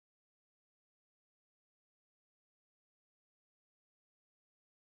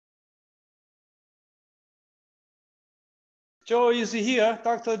Joe is here,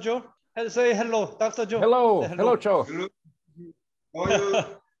 Dr. Joe. Say hello, Dr. Joe. Hello, hello, Joe. Hello. How are you?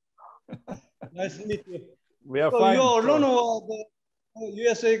 Nice to meet you. We are So fine. you're alone or the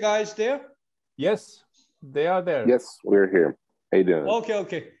USA guys there? Yes, they are there. Yes, we're here. How you doing?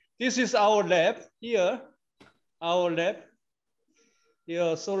 Okay. This is our lab here. Our lab.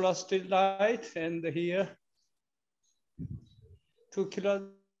 Here, solar street light, and here 2 kilowatt,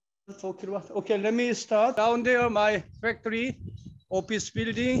 4 kilowatt. Okay, let me start. Down there, my factory, office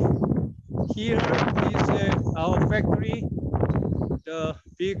building. Here is our factory, the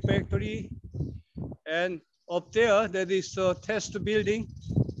big factory. And up there, that is a test building.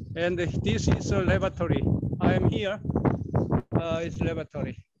 And this is a laboratory. I am here, it's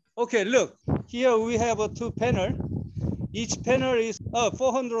laboratory. Okay, look, here we have two panels. Each panel is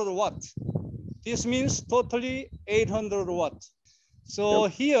 400 watts. This means totally 800 watts. So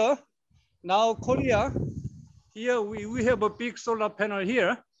yep. Here, now Korea, here we have a big solar panel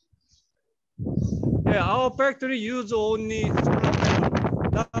here. Yeah, our factory use only solar panel,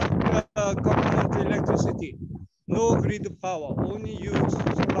 not government electricity. No grid power, only use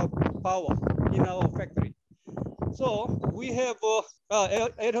solar power in our factory. So we have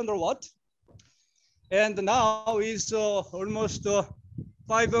 800 watts. And now is almost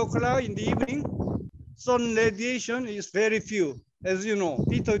 5 o'clock in the evening. Sun radiation is very few, as you know.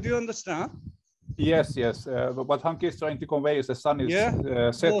 Peter, do you understand? Yes. But what Hank is trying to convey is the sun is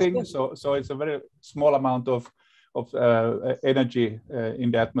setting, so it's a very small amount of energy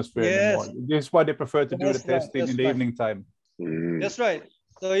in the atmosphere anymore. This is why they prefer to do the testing in the evening time. That's right.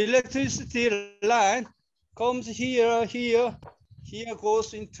 The electricity line comes here,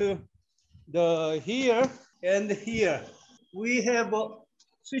 goes into the here and here. We have a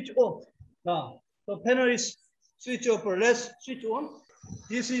switch off. Now the panel is switch off. Let's switch on.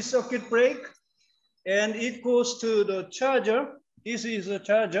 This is circuit break, and it goes to the charger. This is a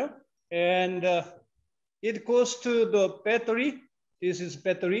charger, and it goes to the battery. This is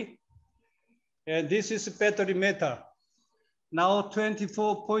battery, and this is battery meter. Now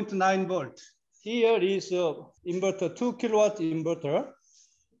 24.9 volt. Here is a inverter, 2 kilowatt inverter.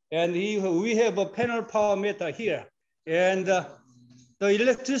 And we have a panel power meter here. And the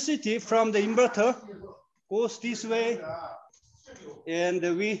electricity from the inverter goes this way, and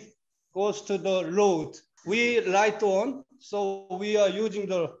we goes to the load. We light on, so we are using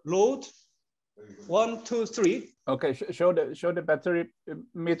the load. 1, 2, 3. Okay, show the battery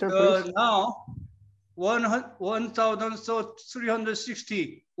meter, please. Now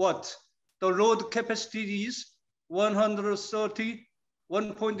 1,360 watts. The load capacity is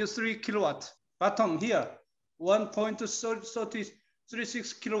 1.3 kilowatt. Bottom here,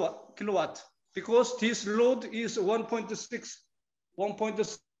 1.36 kilowatt. Because this load is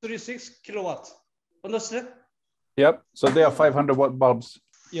 1.36 kilowatt. Understand? Yep. So they are 500 watt bulbs.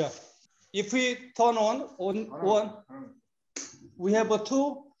 Yeah. If we turn on one, we have a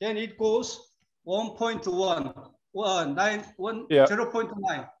 2, then it goes 1.1,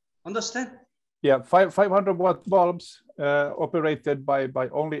 0.9. Understand? Yeah, 500 watt bulbs operated by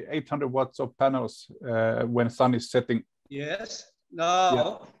only 800 watts of panels when sun is setting. Yes.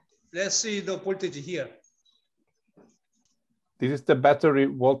 Now, let's see the voltage here. This is the battery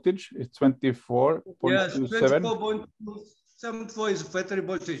voltage. It's 24.27. Yes, 24.74 is battery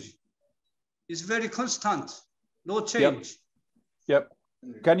voltage. It's very constant, no change. Yep.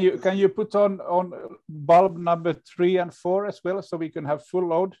 Can you put on bulb number 3 and 4 as well, so we can have full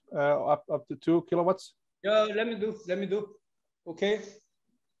load up to 2 kilowatts? Yeah, let me do. Okay,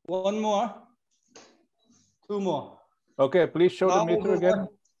 1 more, 2 more. Okay, please show the meter again.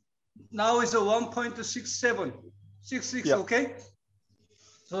 Now it's a 1.6766. Yep. Okay.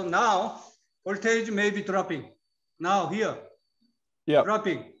 So now voltage may be dropping. Now here. Yeah.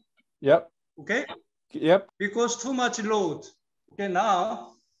 Dropping. Yep. Okay. Yep. Because too much load. Okay,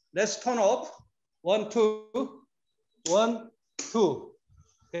 now let's turn off. 1, 2, 1, 2.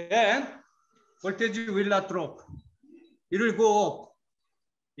 Then voltage will not drop. It will go up.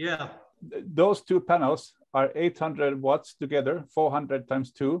 Yeah. Those two panels are 800 watts together, 400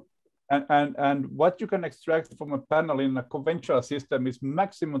 times 2. And what you can extract from a panel in a conventional system is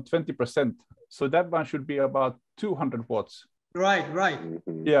maximum 20%. So that one should be about 200 watts. Right.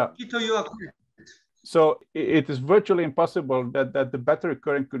 Yeah. Peter, you are correct. So it is virtually impossible that the battery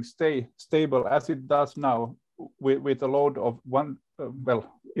current could stay stable as it does now with a load of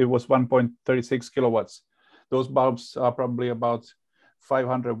it was 1.36 kilowatts. Those bulbs are probably about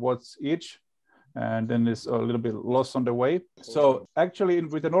 500 watts each, and then there's a little bit loss on the way. So actually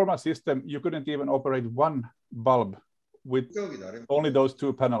with a normal system, you couldn't even operate one bulb with only those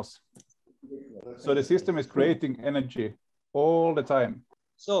two panels. So the system is creating energy all the time.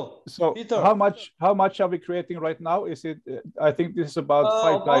 So Peter, how much are we creating right now? Is it? I think this is about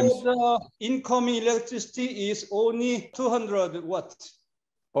 5 times. The incoming electricity is only 200 watts.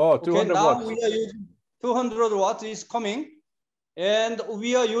 Oh, 200 now watts. We are using 200 watts is coming, and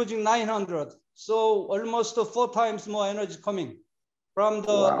we are using 900. So almost 4 times more energy coming from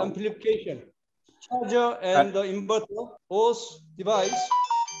the amplification. Charger and the inverter both device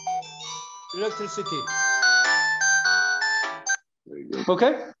electricity.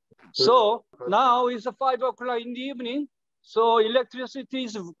 Okay, so now it's 5 o'clock in the evening. So electricity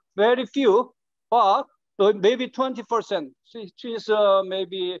is very few, but maybe 20%, which is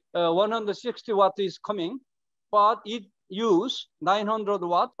maybe 160 watt is coming, but it use 900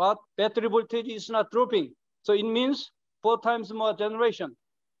 watt, but battery voltage is not dropping. So it means 4 times more generation.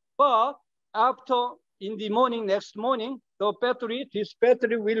 But after in the morning, next morning, this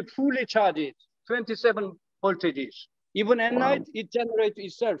battery will fully charge it, 27 voltages. Even at night, it generates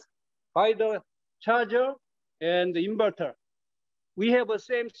itself by the charger and the inverter. We have the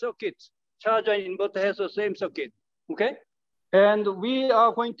same circuit. Charger and inverter has the same circuit, okay? And we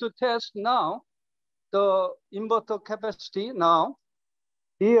are going to test now the inverter capacity now.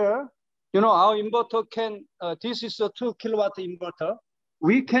 Here, our inverter can, this is a 2 kilowatt inverter.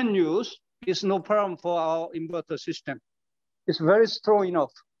 We can use, it's no problem for our inverter system. It's very strong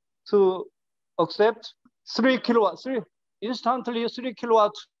enough to accept 3 kilowatts, instantly 3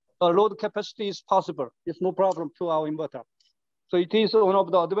 kilowatt load capacity is possible. It's no problem to our inverter. So it is one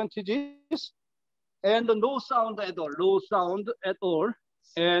of the advantages, and no sound at all, low sound at all,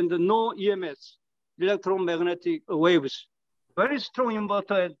 and no EMS, electromagnetic waves. Very strong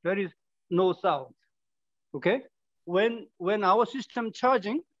inverter and very no sound, okay? When our system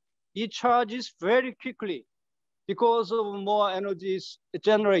charging, it charges very quickly because of more energy is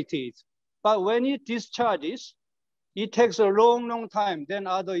generated. But when it discharges, it takes a long time than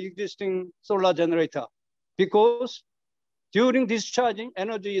other existing solar generator because during discharging,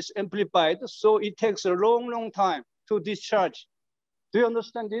 energy is amplified, so it takes a long time to discharge. Do you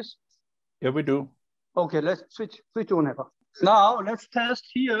understand this? Yeah, we do. Okay, let's switch on. Now let's test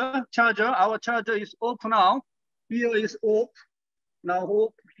here. Charger, our charger is off now. Here is off. Now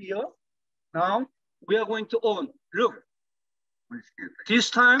off here. Now we are going to on. Look. This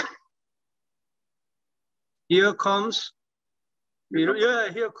time, here comes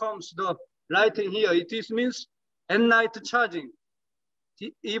the lighting here. It means at night charging.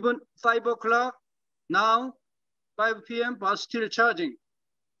 Even 5 o'clock, now 5 p.m., but still charging.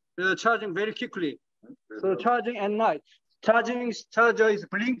 Charging very quickly. So charging at night. Charger is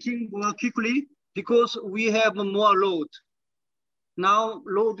blinking more quickly because we have more load. Now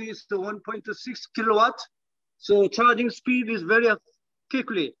load is 1.6 kilowatt. So charging speed is very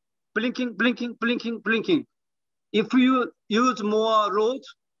quickly. Blinking. If you use more load,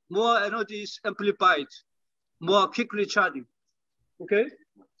 more energy is amplified, more quickly charging. Okay?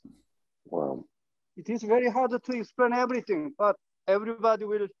 Wow. It is very hard to explain everything, but everybody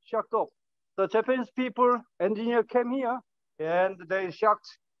will shocked up. The Japanese people, engineer came here, and they shocked,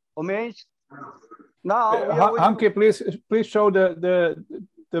 amazed. Now, Hanki, please show the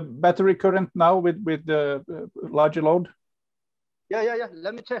battery current now with the larger load. Yeah.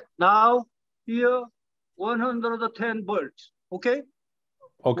 Let me check. Now here 110 volts. Okay.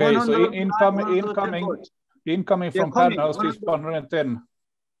 Okay. So incoming from panels is 110.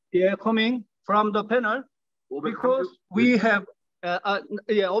 Yeah, coming from the panel because we have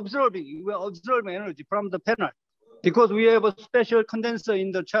we are observing energy from the panel because we have a special condenser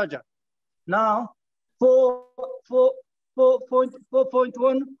in the charger. Now 4.1,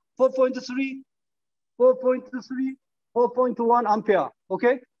 4.3, 4.1 ampere.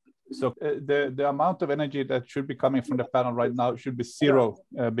 Okay. So the amount of energy that should be coming from the panel right now should be zero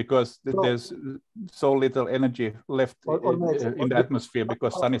because there's so little energy left in the atmosphere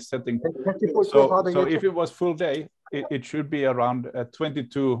because sun is setting. So if it was full day, it should be around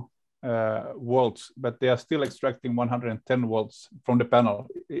 22 volts, but they are still extracting 110 volts from the panel,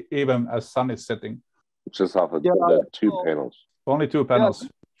 even as sun is setting. Just off of the 2 panels. Only 2 panels,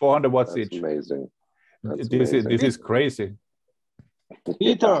 400 watts That's each. Amazing. This is crazy.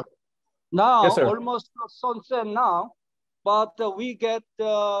 Peter, now yes, almost sunset now, but we get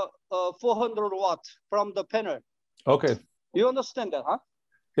 400 watts from the panel. Okay. You understand that, huh?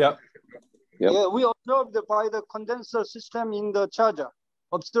 Yeah. Yep. Yeah, we observed by the condenser system in the charger,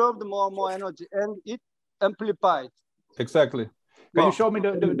 observed more and more energy, and it amplified. Exactly. Can you show me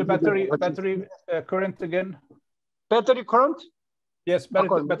the battery current again? Battery current? Yes,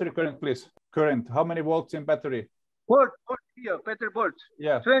 battery current, please. Current. How many volts in battery? Volt here, battery volt.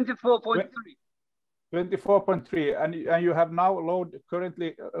 Yeah. 24.3. 24.3, and you have now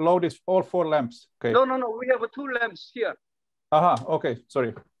currently load is all 4 lamps. Okay. No, we have 2 lamps here. Okay,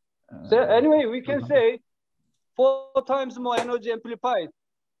 sorry. So anyway, we can say 4 times more energy amplified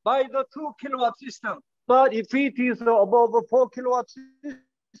by the 2 kilowatt system. But if it is above a 4 kilowatt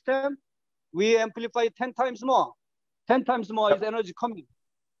system, we amplify 10 times more. 10 times more is energy coming.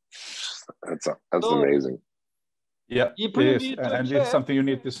 That's amazing. Yeah, it is, and it's something you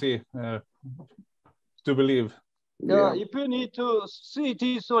need to see to believe. Yeah, if you need to see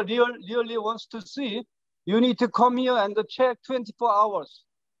this or really wants to see, you need to come here and check 24 hours.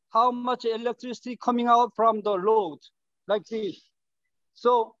 How much electricity coming out from the load, like this.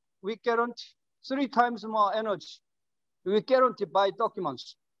 So we guarantee 3 times more energy. We guarantee by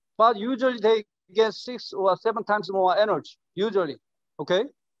documents. But usually they get 6 or 7 times more energy, usually, okay?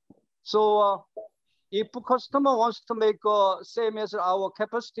 So if a customer wants to make same as our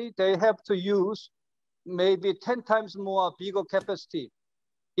capacity, they have to use maybe 10 times more bigger capacity.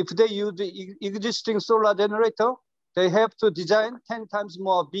 If they use the existing solar generator, they have to design 10 times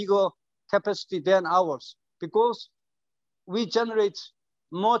more bigger capacity than ours, because we generate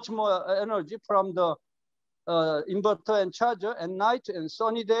much more energy from the inverter and charger at night and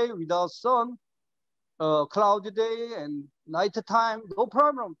sunny day without sun, cloudy day and night time, no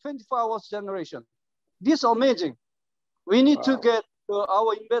problem, 24 hours generation. This is amazing. We need to get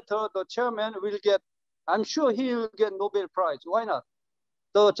our inventor, the chairman will get, I'm sure he will get Nobel Prize. Why not?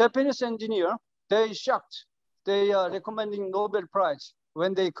 The Japanese engineer, they shocked. They are recommending Nobel Prize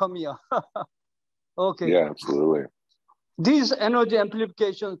when they come here. Okay. Yeah, absolutely. This energy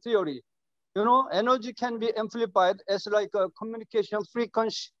amplification theory, you know, energy can be amplified as like a communication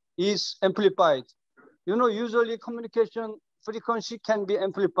frequency is amplified. You know, usually communication frequency can be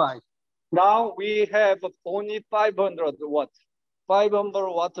amplified. Now we have only 500 watts. 500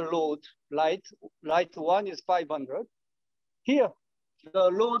 watt load, light 1 is 500. Here, the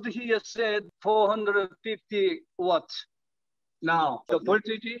load here said 450 watts. Now, the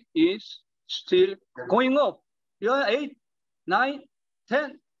voltage is still going up. Yeah, 8, 9,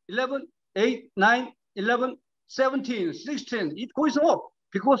 10, 11, 8, 9, 11, 17, 16. It goes up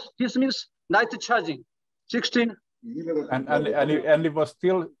because this means night charging. 16. And it was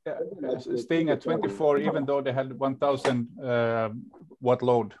still staying at 24, even though they had 1,000 watt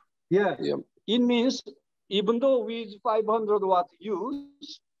load. Yeah. Yep. It means even though with 500 watt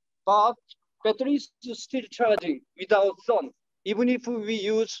use, but battery is still charging without sun, even if we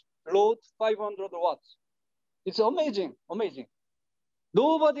use load 500 watts. It's amazing, amazing.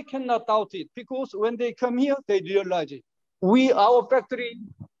 Nobody cannot doubt it, because when they come here, they realize it. Our factory,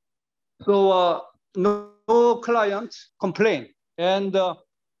 so no clients complain. And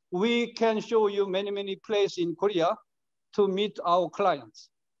we can show you many places in Korea to meet our clients.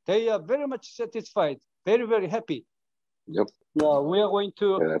 They are very much satisfied, very happy. Yep. Yeah, we are going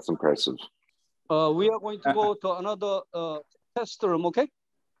to. Yeah, that's impressive. We are going to go to another test room, okay?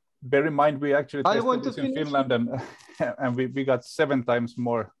 Bear in mind, we actually tested this in Finland, and we got 7 times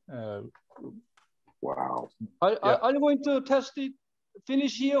more. Wow. Are you going to test it,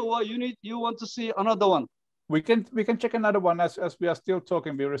 finish here, or you want to see another one? We can check another one as we are still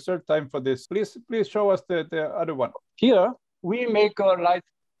talking. We reserve time for this. Please show us the other one. Here we make a light,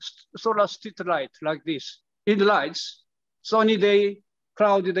 solar street light like this. It lights sunny day,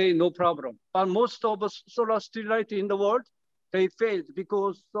 cloudy day, no problem. But most of the solar street light in the world, they failed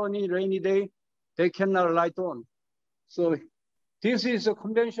because sunny, rainy day, they cannot light on. So this is a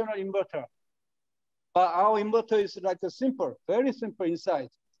conventional inverter. But our inverter is like a simple, very simple inside.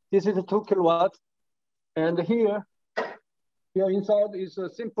 This is a 2 kilowatt. And here inside is a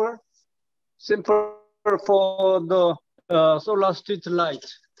simple for the solar street light.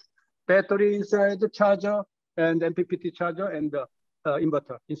 Battery inside, the charger, and MPPT charger, and the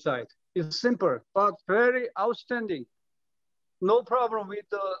inverter inside. It's simple, but very outstanding. No problem with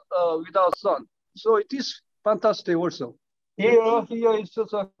without sun. So it is fantastic also. Here is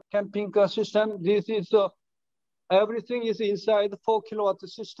just a camping system. This is everything is inside the 4 kilowatt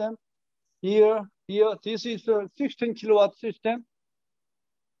system. Here, this is a 16 kilowatt system.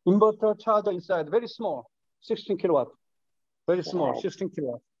 Inverter charger inside, very small, 16 kilowatt. Very small, 16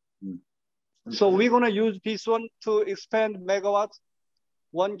 kilowatt. So we're gonna use this one to expand megawatts,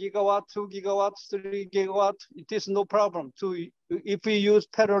 1 gigawatt, 2 gigawatts, 3 gigawatt. It is no problem if we use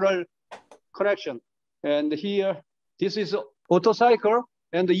parallel connection. And here, this is autocycle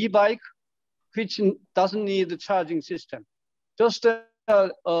and the e-bike, which doesn't need the charging system. Just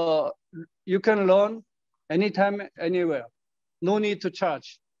you can learn anytime, anywhere. No need to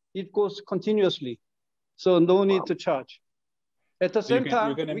charge. It goes continuously, so no need to charge. At the same time,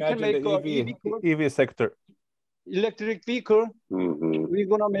 you can we can imagine make the EV sector. Electric vehicle. Mm-hmm. We're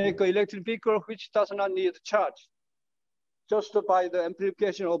gonna make an electric vehicle which does not need charge, just by the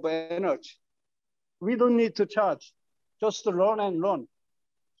amplification of energy. We don't need to charge, just run and run.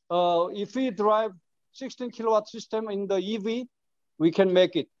 If we drive 16 kilowatt system in the EV, we can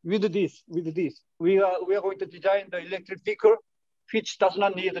make it with this. We are going to design the electric vehicle which does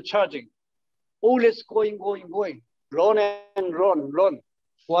not need the charging. Always going. Run and run.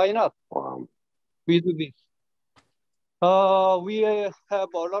 Why not? Wow. We do this. We have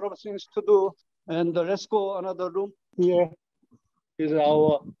a lot of things to do, and let's go another room. Here is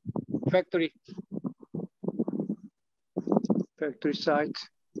our factory site.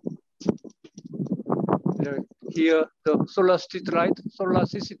 Here, the solar street light, solar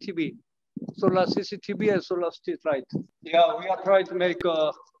CCTV and solar street light. Yeah, we are trying to make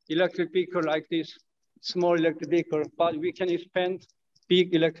a electric vehicle like this, small electric vehicle, but we can expand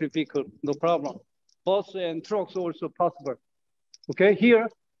big electric vehicle, no problem. Bus and trucks also possible. Okay, here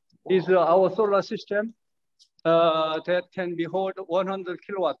is our solar system that can be hold 100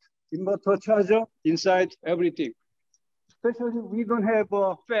 kilowatt inverter charger inside everything. Especially we don't have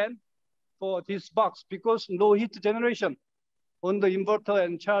a fan for this box because no heat generation on the inverter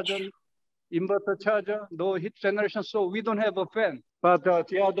and charger. Inverter charger, no heat generation, so we don't have a fan. But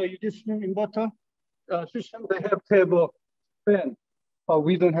the other existing inverter system, they have to have a fan, but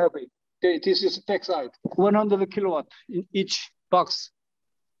we don't have it. Okay, this is backside, 100 kilowatt in each box.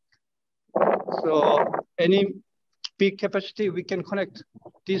 So any big capacity we can connect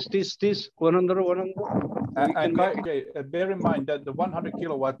this 100. Bear in mind that the 100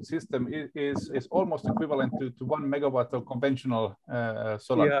 kilowatt system is almost equivalent to 1 megawatt of conventional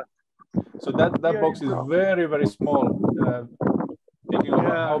solar. Yeah. So that box is very, very small. Thinking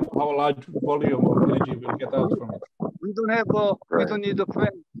about how large volume of energy we'll get out from it. We don't have we don't need a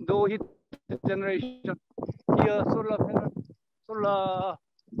fan, no heat generation. Here solar panel, solar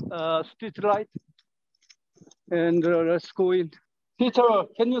street light. And let's go in. Peter,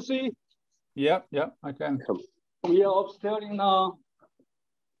 can you see? Yeah, I can. We are upstairs now.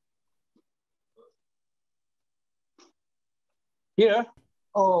 Here,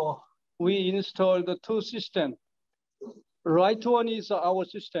 we installed the two systems. Right one is our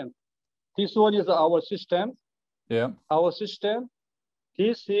system. This one is our system. Yeah. Our system.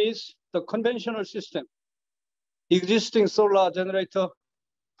 This is the conventional system. Existing solar generator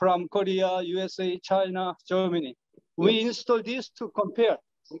from Korea, USA, China, Germany. We install this to compare.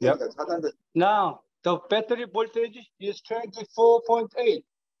 Yep. Now, the battery voltage is 24.8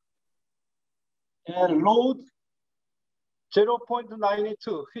 and load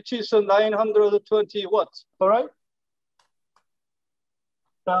 0.92, which is 920 watts, all right?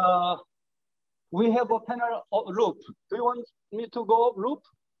 We have a panel loop. Do you want me to go loop?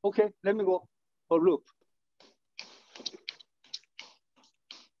 Okay, let me go for loop.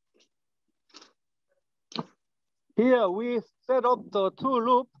 Here we set up the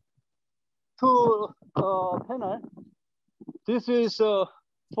two panel. This is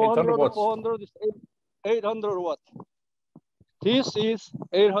 400 watts. 400 is 800 watt. This is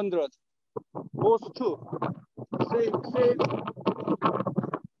 800. Both two. Same.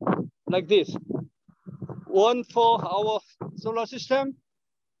 Like this. One for our solar system.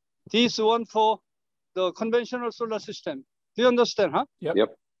 This one for the conventional solar system. Do you understand, huh?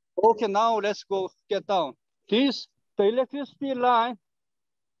 Yep. Okay, now let's go get down. This, the electricity line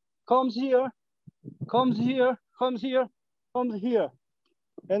comes here,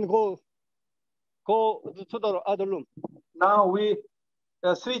 and go to the other room. Now we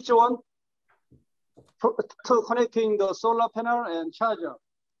switch on to connecting the solar panel and charger.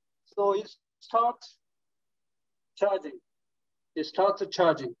 So it starts charging. It starts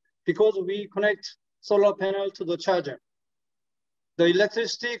charging because we connect solar panel to the charger. The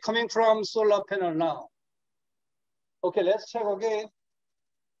electricity coming from solar panel now. Okay, let's check again.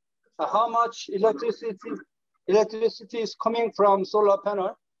 How much electricity is coming from solar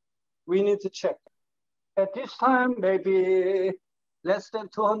panel? We need to check. At this time, maybe less than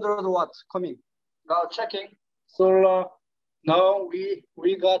 200 watts coming. Now checking solar. Now we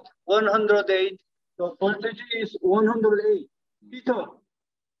got 108. The voltage is 108. Peter.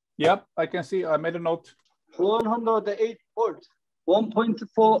 Yep, I can see. I made a note. 108 volts.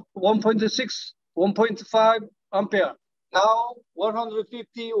 1.4, 1.6, 1.5 ampere. Now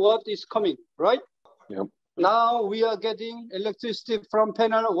 150 watt is coming, right? Yep. Now we are getting electricity from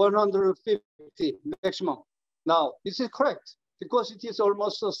panel 150 maximum. Now this is correct because it is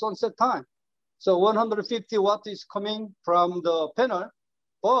almost sunset time. So 150 watt is coming from the panel,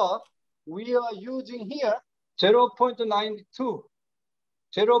 but we are using here 0.92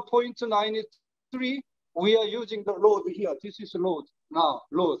 0.93, we are using the load here. This is load now,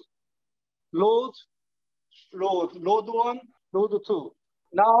 load one, load two.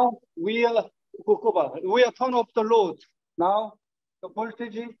 Now we are turn off the load. Now the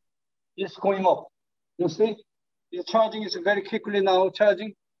voltage is going up. You see, the charging is very quickly now,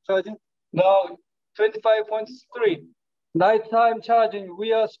 charging. Now 25.3. Nighttime charging,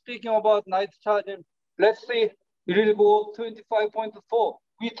 we are speaking about night charging. Let's see, it will go 25.4.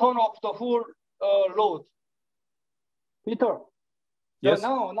 We turn off the whole load. Peter? Yes.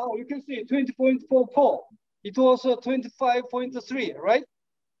 So now you can see 20.44. It was 25.3, right?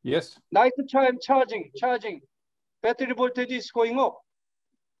 Yes. Nighttime charging. Battery voltage is going up.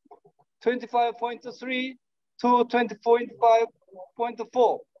 25.3 to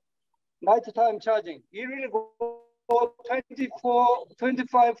 20.5.4. Nighttime charging. It will go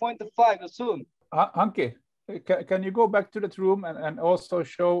 25.5 soon. Anki, can you go back to that room and also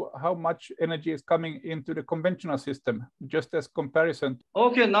show how much energy is coming into the conventional system, just as comparison?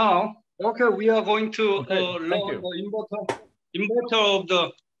 Okay, we are going to load the inverter of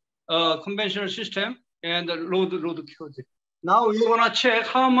the conventional system and load QG. Now we're gonna check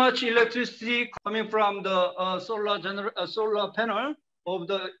how much electricity coming from the solar panel of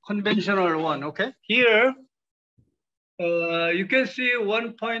the conventional one. Okay, here you can see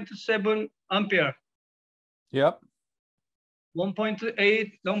 1.7 ampere. Yep.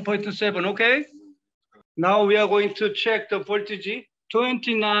 1.8, 1.7. Okay. Now we are going to check the voltage.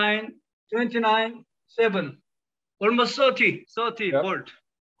 29.7, almost 30 yep. volt.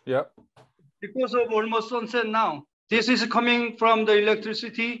 Yeah. Because of almost sunset now. This is coming from the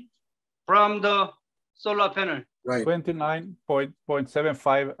electricity from the solar panel. Right.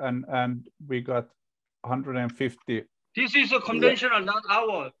 29.75 and we got 150. This is a conventional, not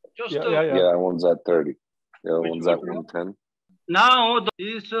our. Just yeah, that one's at 30. The other one's at 110. Now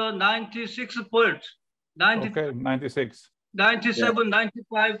it's 96 volts. 96. 97,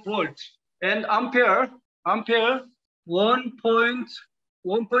 95 volts. And ampere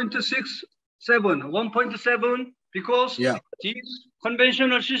 1.67, because this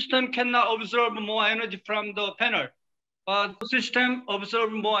conventional system cannot absorb more energy from the panel, but the system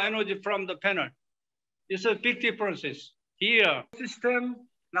absorbs more energy from the panel. It's a big differences. Here, system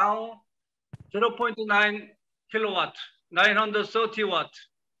now 0.9 kilowatt, 930 watt.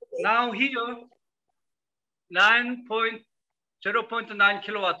 Now here, 0.9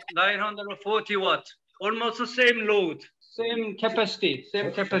 kilowatt, 940 watt. Almost the same load, same capacity.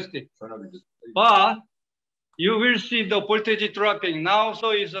 But you will see the voltage dropping now, so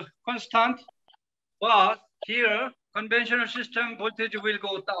it's constant. But here, conventional system voltage will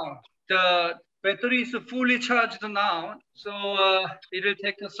go down. The battery is fully charged now, so it will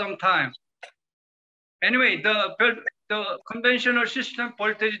take some time. Anyway, the conventional system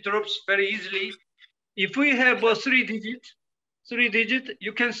voltage drops very easily. If we have a three digit,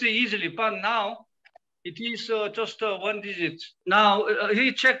 you can see easily, but now it is just one digit. Now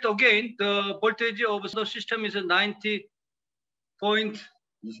he checked again, the voltage of the system is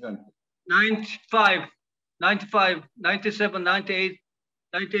 90.95, 95, 97, 98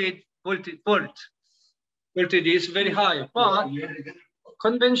 volt. Voltage is very high, but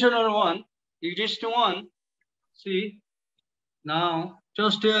conventional one, existing one, see, now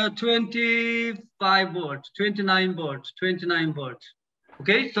just 25 volts, 29 volts.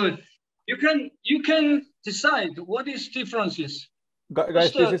 Okay, so you can decide what is differences.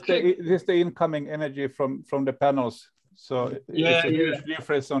 Guys, this is the incoming energy from the panels. So it's a huge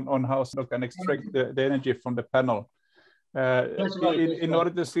difference on how you can extract the energy from the panel. In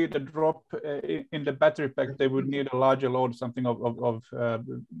order to see the drop in the battery pack, they would need a larger load, something of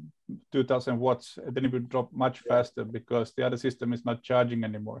 2000 watts. Then it would drop much faster because the other system is not charging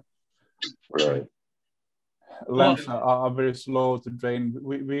anymore. Right. Lamps are very slow to drain.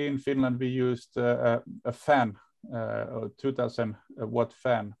 We in Finland, we used a fan, a 2000 watt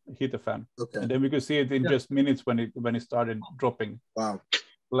fan, heater fan. Okay. And then we could see it in just minutes when it started dropping. Wow.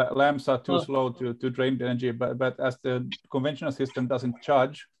 Lamps are too slow to drain the energy, but as the conventional system doesn't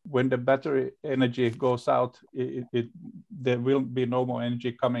charge, when the battery energy goes out, there will be no more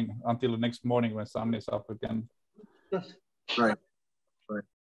energy coming until the next morning when sun is up again. Right.